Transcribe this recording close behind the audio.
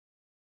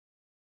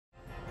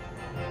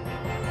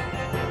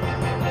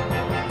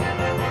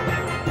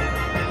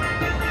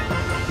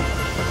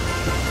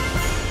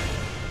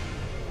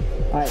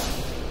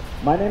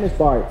My name is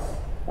Bart,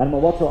 and I'm a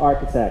water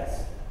architect.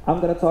 I'm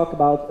going to talk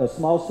about a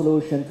small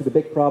solution to the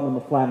big problem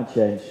of climate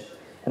change,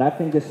 and I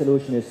think this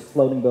solution is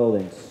floating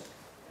buildings.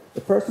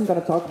 But first I'm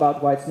going to talk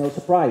about why it's no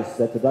surprise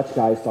that the Dutch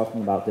guy is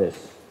talking about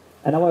this.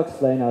 And I will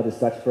explain how this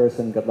Dutch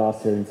person got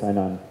lost here in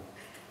Tainan.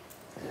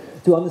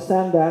 To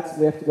understand that,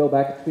 we have to go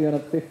back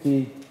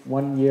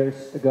 351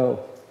 years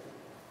ago.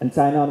 And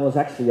Tainan was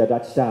actually a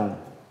Dutch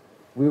town.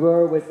 We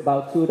were with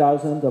about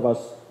 2,000 of us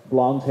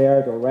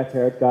blonde-haired or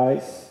red-haired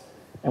guys,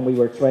 and we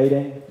were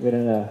trading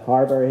within a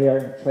harbor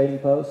here, a trading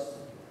post.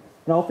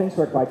 And all things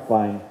were quite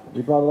fine.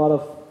 We brought a lot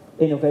of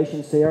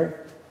innovations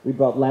here. We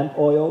brought lamp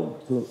oil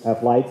to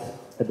have light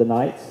at the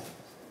night.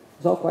 It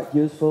was all quite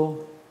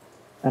useful.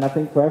 And I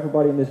think for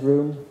everybody in this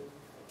room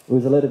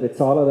who's a little bit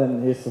taller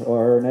than his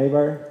or her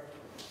neighbor,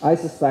 I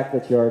suspect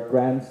that your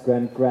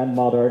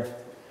grandmother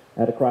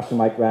had a crush on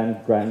my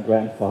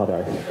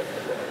grandfather.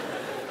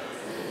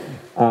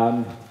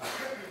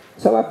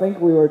 So I think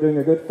we were doing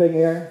a good thing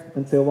here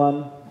until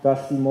one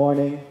dusty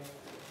morning,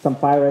 some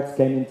pirates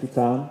came into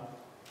town.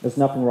 There's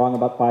nothing wrong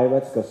about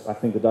pirates, because I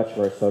think the Dutch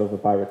were sort of a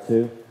pirate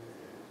too.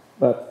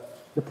 But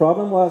the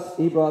problem was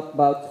he brought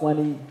about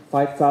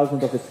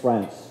 25,000 of his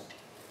friends.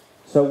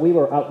 So we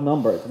were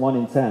outnumbered, 1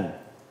 in 10. There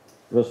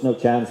was no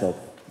chance of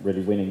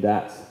really winning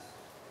that.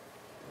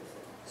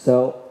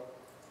 So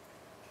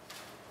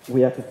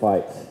we had to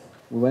fight.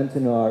 We went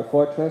into our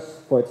fortress,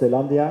 Fort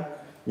Zeelandia,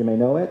 you may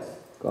know it,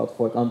 called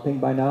Fort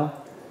Amping by now.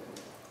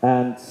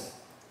 And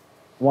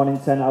 1 in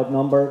 10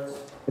 outnumbered.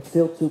 It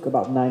still took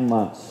about 9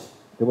 months.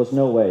 There was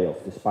no way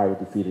of this pirate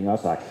defeating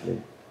us, actually.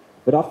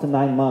 But after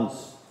 9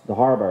 months, the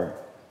harbor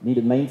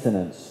needed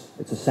maintenance.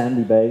 It's a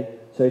sandy bay,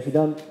 so if you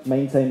don't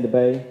maintain the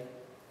bay,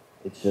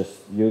 it's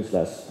just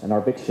useless. And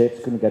our big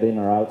ships couldn't get in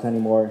or out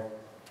anymore.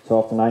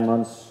 So after 9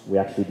 months, we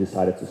actually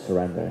decided to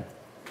surrender.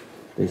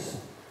 This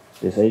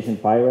Asian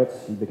pirate,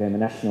 he became a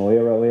national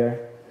hero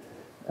here.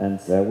 And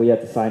we had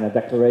to sign a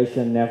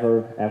declaration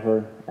never,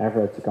 ever,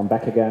 ever to come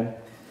back again.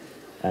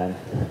 And,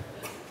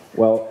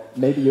 well,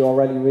 maybe you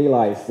already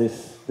realize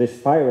this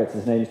pirate,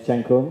 his name is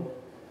Chen Kung,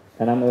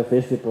 and I'm a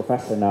visiting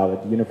professor now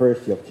at the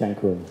University of Chen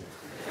Kung.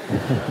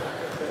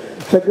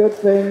 It's a good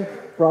thing,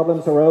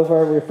 problems are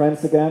over, we're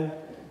friends again.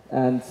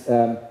 And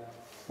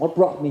what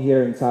brought me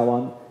here in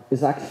Taiwan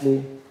is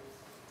actually,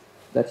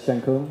 that's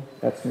Chen Kung,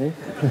 that's me.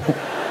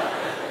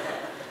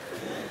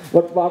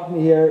 What brought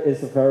me here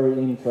is a very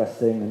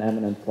interesting and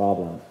eminent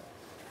problem.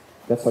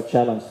 That's our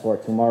challenge for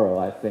tomorrow,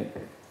 I think.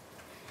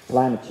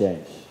 Climate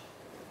change.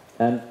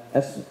 And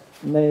as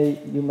you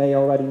may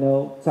already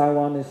know,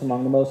 Taiwan is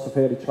among the most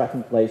severely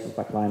threatened places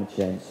by climate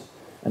change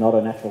and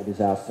other natural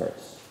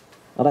disasters.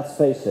 Now let's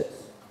face it,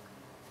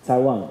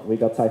 Taiwan, we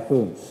got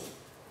typhoons,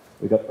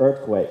 we got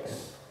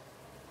earthquakes,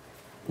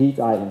 heat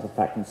islands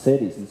affecting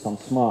cities and some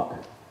smog,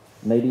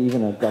 maybe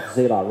even a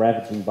Godzilla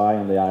ravaging by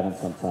on the island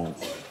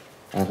sometimes.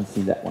 I haven't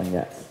seen that one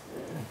yet.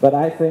 But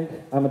I think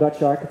I'm a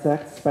Dutch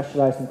architect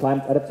specialized in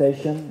climate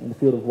adaptation in the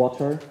field of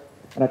water,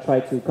 and I try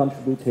to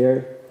contribute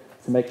here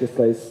to make this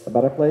place a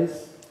better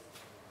place.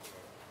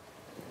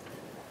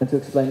 And to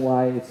explain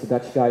why it's a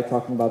Dutch guy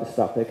talking about this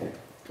topic,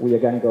 we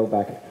again go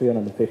back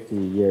 350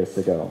 years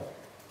ago.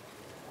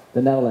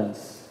 The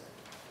Netherlands,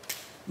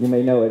 you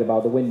may know it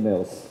about the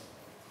windmills.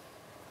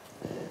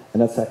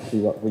 And that's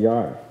actually what we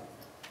are.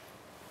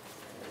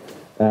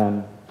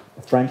 A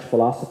French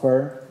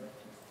philosopher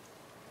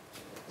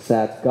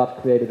said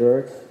God created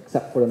Earth,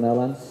 except for the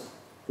Netherlands.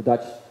 The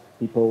Dutch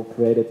people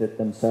created it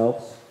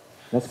themselves.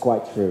 That's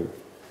quite true.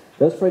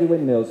 Those pretty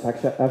windmills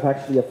have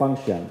actually a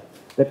function.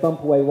 They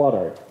pump away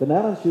water. The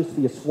Netherlands used to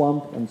be a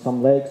swamp and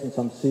some lakes and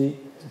some sea.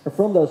 And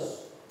from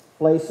those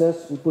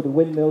places, we put the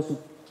windmills who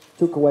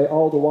took away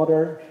all the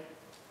water.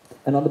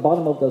 And on the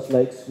bottom of those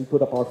lakes, we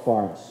put up our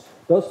farms.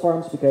 Those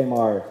farms became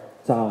our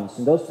towns,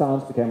 and those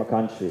towns became our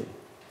country.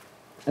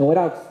 And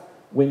without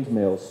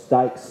windmills,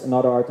 dikes, and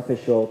other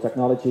artificial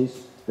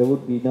technologies, there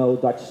would be no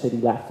Dutch city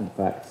left, in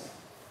fact.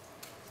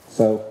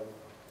 So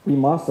we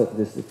mastered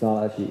this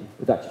technology,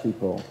 the Dutch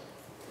people.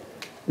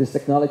 This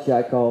technology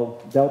I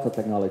call Delta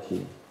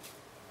technology.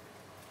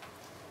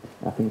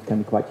 I think it can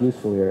be quite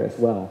useful here as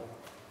well.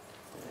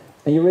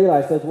 And you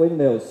realize that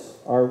windmills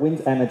are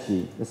wind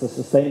energy. It's a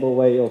sustainable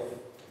way of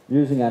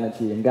using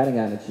energy and getting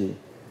energy.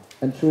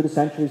 And through the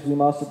centuries, we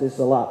mastered this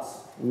a lot.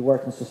 We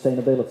worked on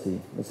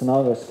sustainability. It's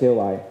another skill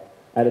I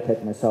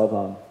educate myself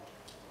on.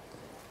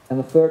 And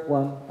the third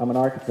one, I'm an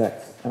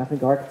architect. And I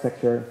think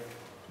architecture,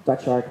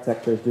 Dutch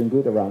architecture, is doing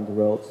good around the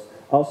world.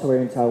 Also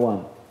here in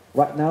Taiwan.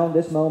 Right now, in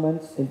this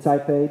moment, in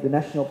Taipei, the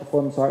National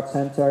Performance Arts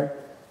Center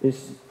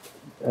is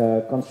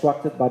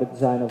constructed by the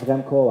design of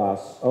Rem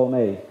Koolhaas,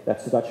 OMA,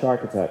 that's the Dutch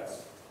architect.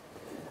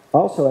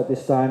 Also at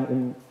this time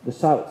in the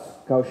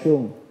south,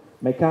 Kaohsiung,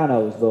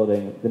 Meccano is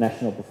building the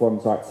National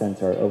Performance Arts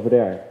Center over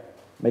there.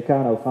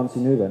 Meccano van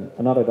Sinuwen,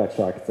 another Dutch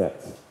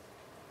architect.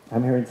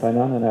 I'm here in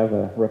Tainan and I have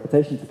a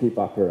reputation to keep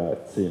up here,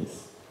 it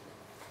seems.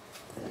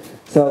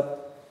 So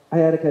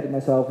I educated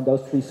myself in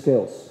those 3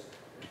 skills.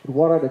 But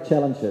what are the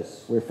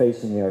challenges we're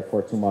facing here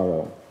for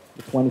tomorrow?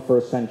 The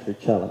 21st century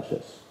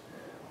challenges.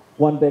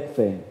 one big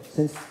thing.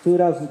 Since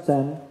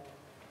 2010,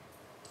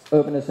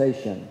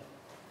 urbanization.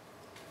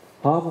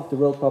 Half of the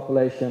world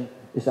population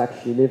is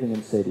actually living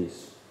in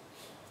cities.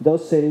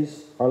 Those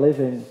cities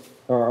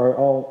are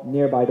all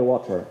nearby the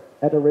water,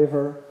 at a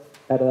river,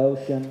 at the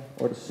ocean,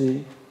 or the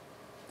sea.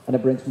 And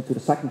it brings me to the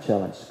second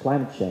challenge,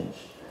 climate change.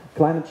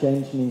 Climate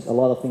change means a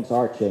lot of things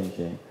are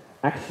changing.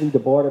 Actually, the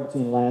border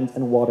between land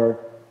and water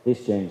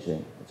is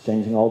changing. It's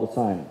changing all the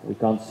time. We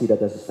can't see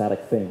that as a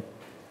static thing.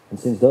 And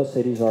since those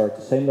cities are at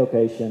the same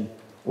location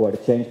where the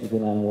change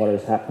between land and water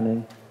is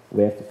happening,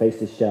 we have to face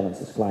this challenge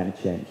as climate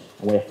change.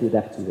 And we have to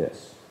adapt to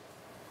this.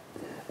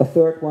 A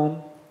third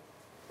one,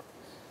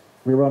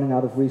 we're running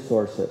out of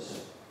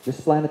resources.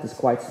 This planet is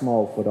quite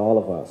small for all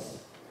of us.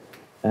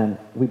 And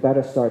we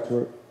better start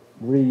to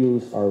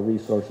reuse our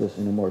resources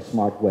in a more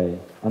smart way.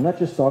 I'm not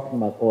just talking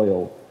about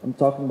oil. I'm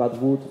talking about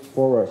wood,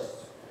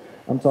 forests.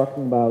 I'm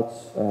talking about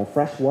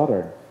fresh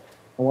water.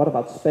 And what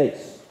about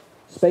space?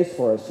 Space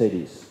for our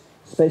cities.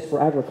 Space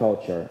for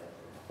agriculture.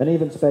 And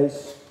even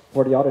space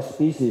for the other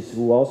species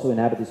who also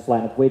inhabit this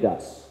planet with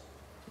us.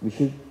 We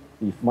should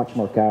be much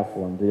more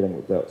careful in dealing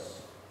with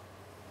those.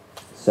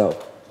 So,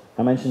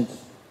 I mentioned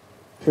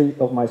 3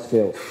 of my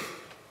skills.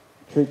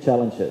 3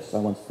 challenges I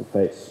wanted to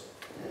face.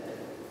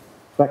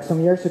 Back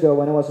some years ago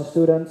when I was a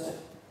student,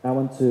 I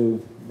wanted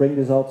to bring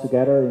this all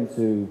together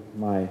into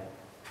my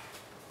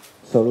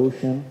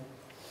solution.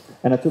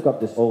 And I took up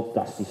this old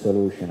dusty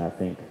solution, I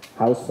think,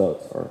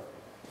 houseboat or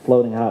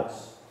floating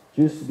house.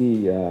 It used to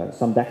be,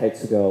 some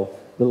decades ago,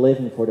 the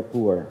living for the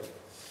poor.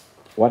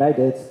 What I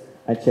did,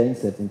 I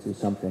changed it into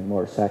something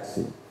more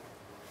sexy.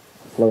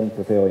 Floating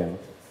pavilion.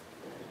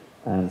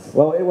 And,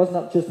 well, it was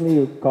not just me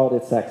who called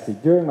it sexy.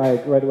 During my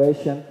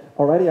graduation,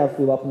 already I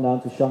flew up and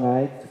down to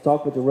Shanghai to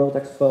talk with the World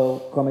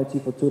Expo Committee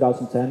for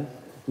 2010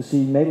 to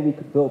see maybe we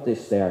could build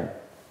this there.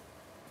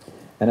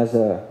 And as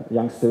a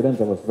young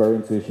student, I was very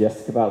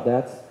enthusiastic about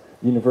that.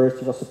 The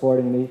university was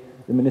supporting me.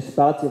 The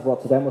municipality of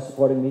Rotterdam was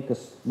supporting me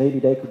because maybe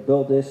they could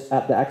build this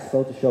at the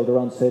expo to show their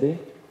own city.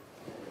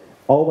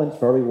 All went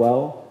very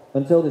well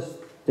until this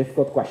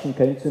difficult question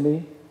came to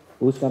me: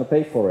 who's going to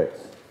pay for it?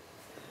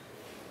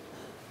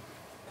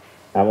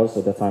 I was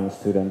at that time a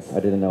student. I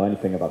didn't know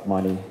anything about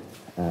money.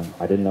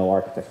 I didn't know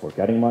architects were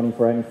getting money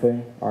for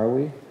anything, are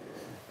we?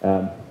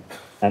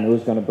 And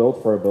who's going to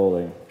build for a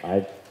building?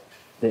 I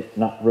did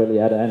not really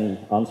have any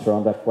answer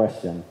on that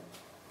question.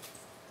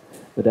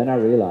 But then I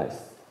realized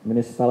the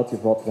municipality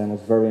of Rotterdam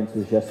was very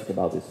enthusiastic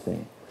about this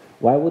thing.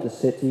 Why would the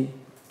city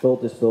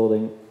build this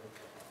building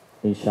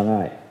in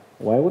Shanghai?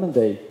 Why wouldn't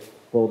they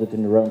build it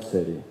in their own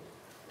city?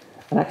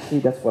 And actually,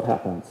 that's what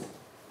happened.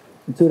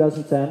 In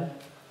 2010,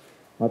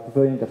 my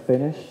pavilion got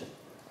finished.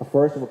 Of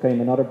course, there came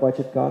another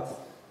budget cut.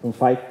 From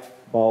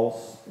 5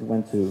 balls, it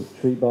went to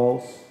 3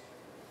 balls.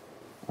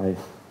 I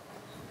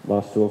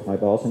lost 2 of my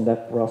balls in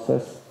that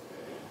process.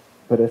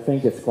 But I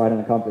think it's quite an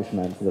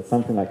accomplishment that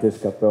something like this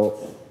got built,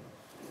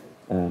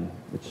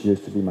 which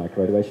used to be my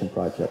graduation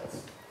project.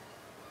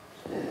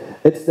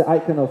 It's the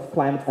icon of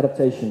climate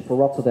adaptation for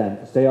Rotterdam,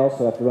 because they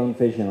also have their own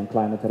vision on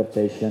climate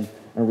adaptation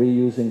and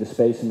reusing the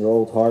space in their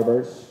old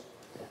harbors.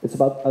 It's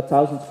about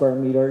 1,000 square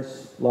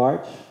meters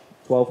large,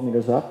 12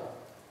 meters up.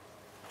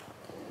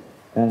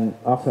 And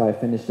after I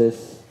finished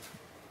this,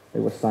 it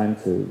was time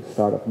to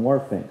start up more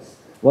things.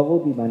 What will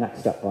be my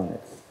next step on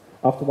it?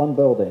 After one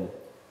building,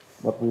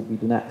 what will be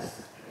the next?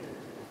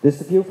 This is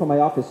the view from my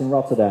office in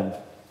Rotterdam.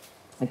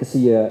 I can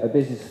see a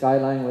busy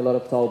skyline with a lot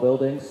of tall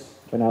buildings.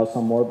 But now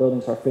some more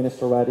buildings are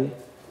finished already.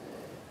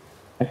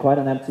 And quite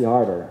an empty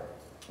harbor.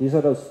 These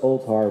are those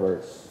old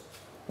harbors.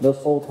 And those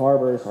old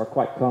harbors are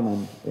quite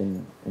common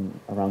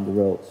around the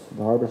world.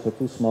 The harbors are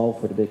too small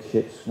for the big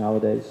ships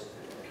nowadays.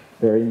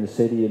 They're in the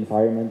city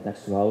environment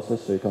next to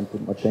houses, so you can't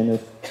put much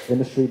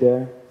industry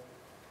there.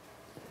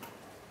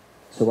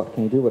 So what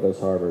can you do with those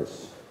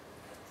harbors?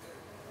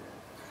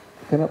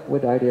 I came up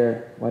with the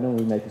idea, why don't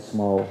we make a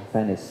small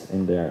Venice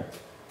in there?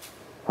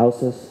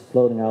 Houses,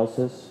 floating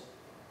houses,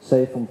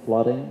 safe from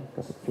flooding,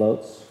 because it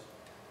floats,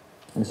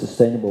 in a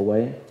sustainable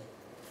way.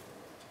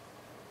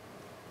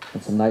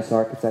 And some nice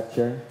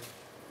architecture.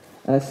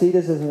 And I see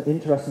this as an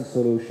interesting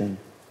solution.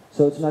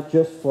 So it's not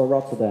just for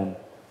Rotterdam,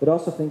 but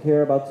also think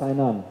here about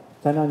Tainan.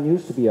 Tainan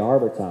used to be a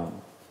harbor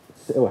town. It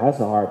still has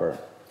a harbor.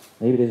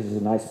 Maybe this is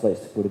a nice place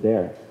to put it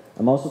there.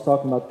 I'm also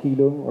talking about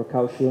Keelung or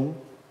Kaohsiung,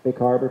 big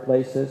harbor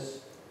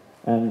places.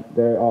 And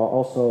they are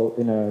also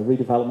in a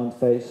redevelopment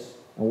phase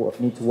and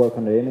need to work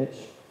on the image.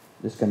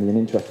 This can be an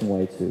interesting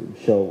way to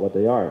show what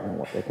they are and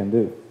what they can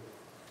do.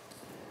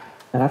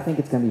 And I think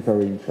it can be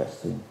very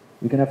interesting.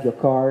 You can have your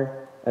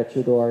car at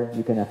your door,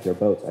 you can have your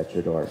boat at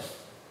your door.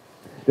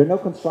 There are no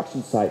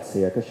construction sites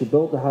here, because you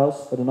build the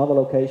house at another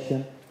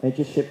location and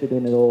you just ship it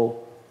in it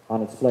all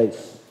on its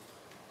place.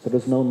 So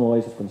there's no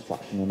noise of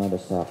construction and other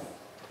stuff.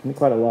 It can be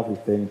quite a lovely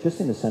thing, just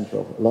in the center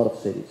of a lot of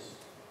cities.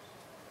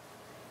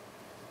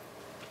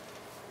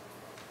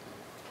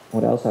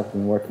 What else I've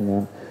been working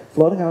on?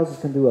 Floating houses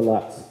can do a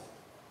lot.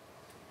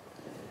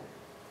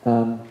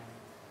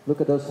 Look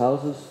at those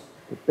houses,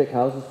 the big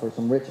houses for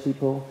some rich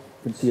people.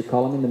 You can see a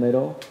column in the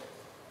middle.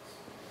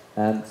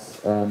 And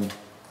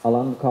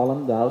along the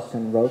column, the house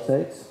can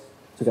rotate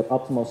to get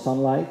optimal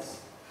sunlight,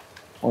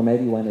 or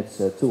maybe when it's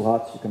too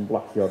hot, you can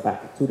block your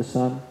back to the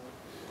sun.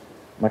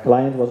 My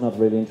client was not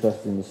really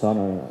interested in the sun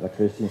or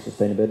electricity and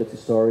sustainability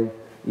story.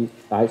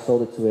 I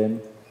sold it to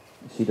him.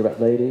 You see the red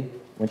lady?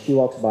 When she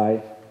walks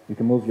by, you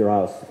can move your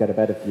house to get a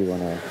better view on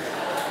her.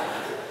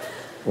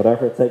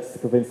 Whatever it takes to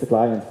convince the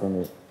client for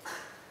me.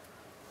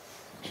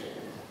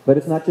 But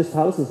it's not just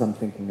houses I'm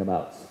thinking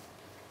about.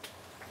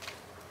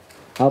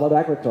 How about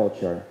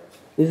agriculture?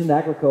 Isn't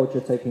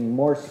agriculture taking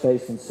more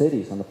space than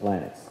cities on the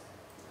planet?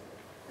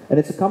 And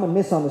it's a common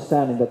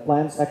misunderstanding that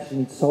plants actually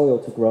need soil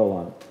to grow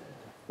on.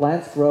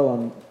 Plants grow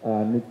on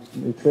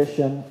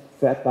nutrition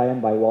fed by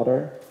and by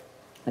water.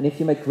 And if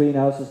you make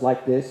greenhouses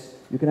like this,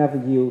 you can have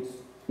a yield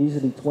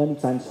easily 20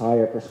 times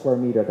higher per square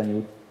meter than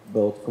you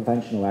build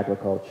conventional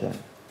agriculture.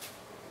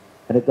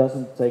 And it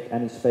doesn't take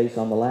any space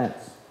on the land.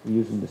 You're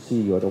using the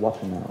sea or the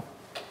water now.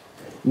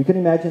 You can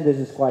imagine this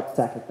is quite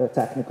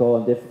technical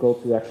and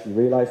difficult to actually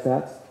realize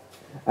that.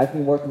 I've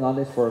been working on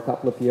this for a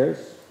couple of years.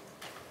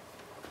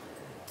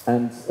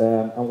 And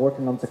I'm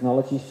working on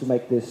technologies to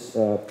make this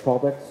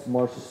product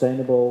more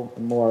sustainable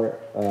and more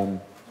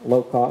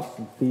low cost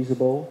and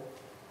feasible.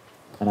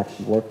 And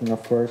actually working,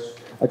 of course.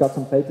 I got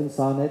some patents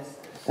on it.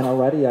 And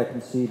already I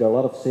can see there are a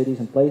lot of cities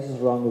and places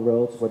around the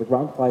world where the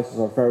ground prices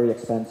are very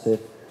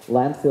expensive.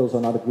 Landfills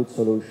are not a good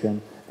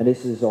solution. And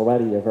this is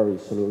already a very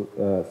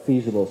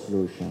feasible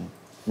solution.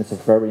 And it's a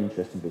very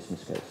interesting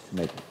business case to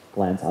make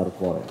land out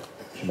of water,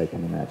 as you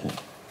can imagine.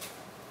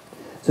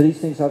 So these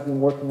things I've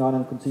been working on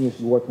and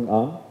continuously working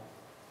on.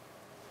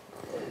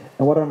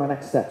 And what are my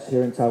next steps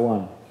here in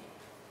Taiwan?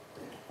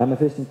 I'm a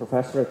visiting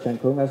professor at Cheng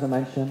Kung, as I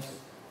mentioned.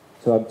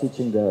 So I'm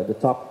teaching the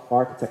top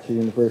architecture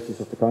universities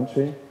of the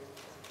country.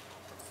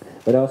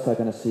 But also I'm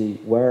going to see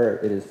where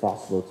it is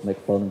possible to make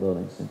floating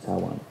buildings in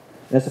Taiwan.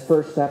 And as a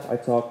first step, I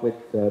talk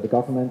with the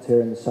government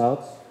here in the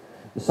south.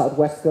 The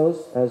southwest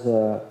coast has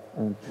a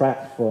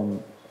threat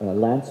from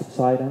land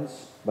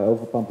subsidence by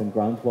overpumping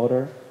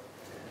groundwater.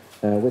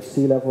 With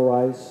sea level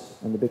rise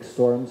and the big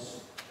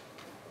storms,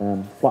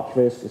 flood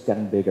risk is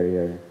getting bigger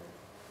here.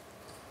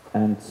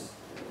 And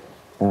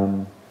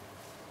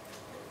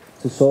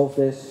to solve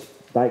this,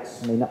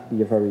 dikes may not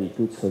be a very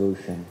good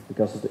solution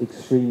because of the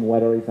extreme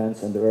weather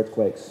events and the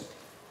earthquakes.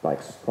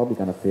 Dikes are probably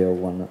going to fail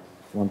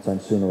one time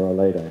sooner or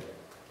later.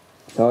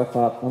 So I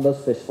thought, on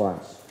those fish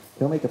farms,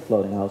 can we make a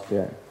floating house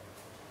there?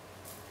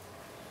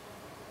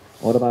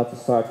 What about to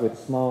start with a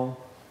small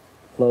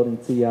floating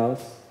tea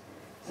house?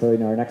 So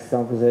in our next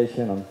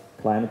conversation on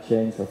climate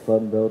change or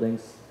floating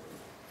buildings,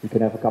 you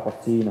can have a cup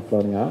of tea in a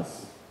floating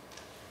house.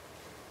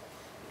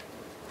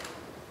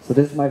 So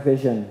this is my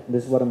vision.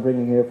 This is what I'm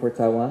bringing here for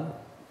Taiwan.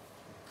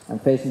 I'm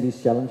facing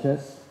these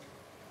challenges.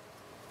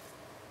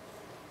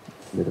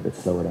 It's a little bit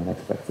slower than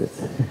expected.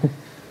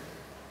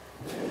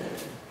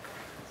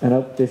 And I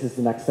hope this is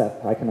the next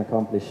step I can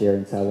accomplish here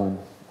in Taiwan.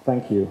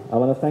 Thank you. I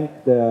want to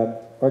thank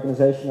the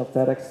organization of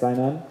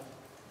TEDxTainan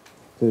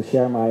to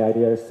share my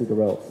ideas to the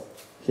world.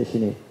 谢谢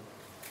你。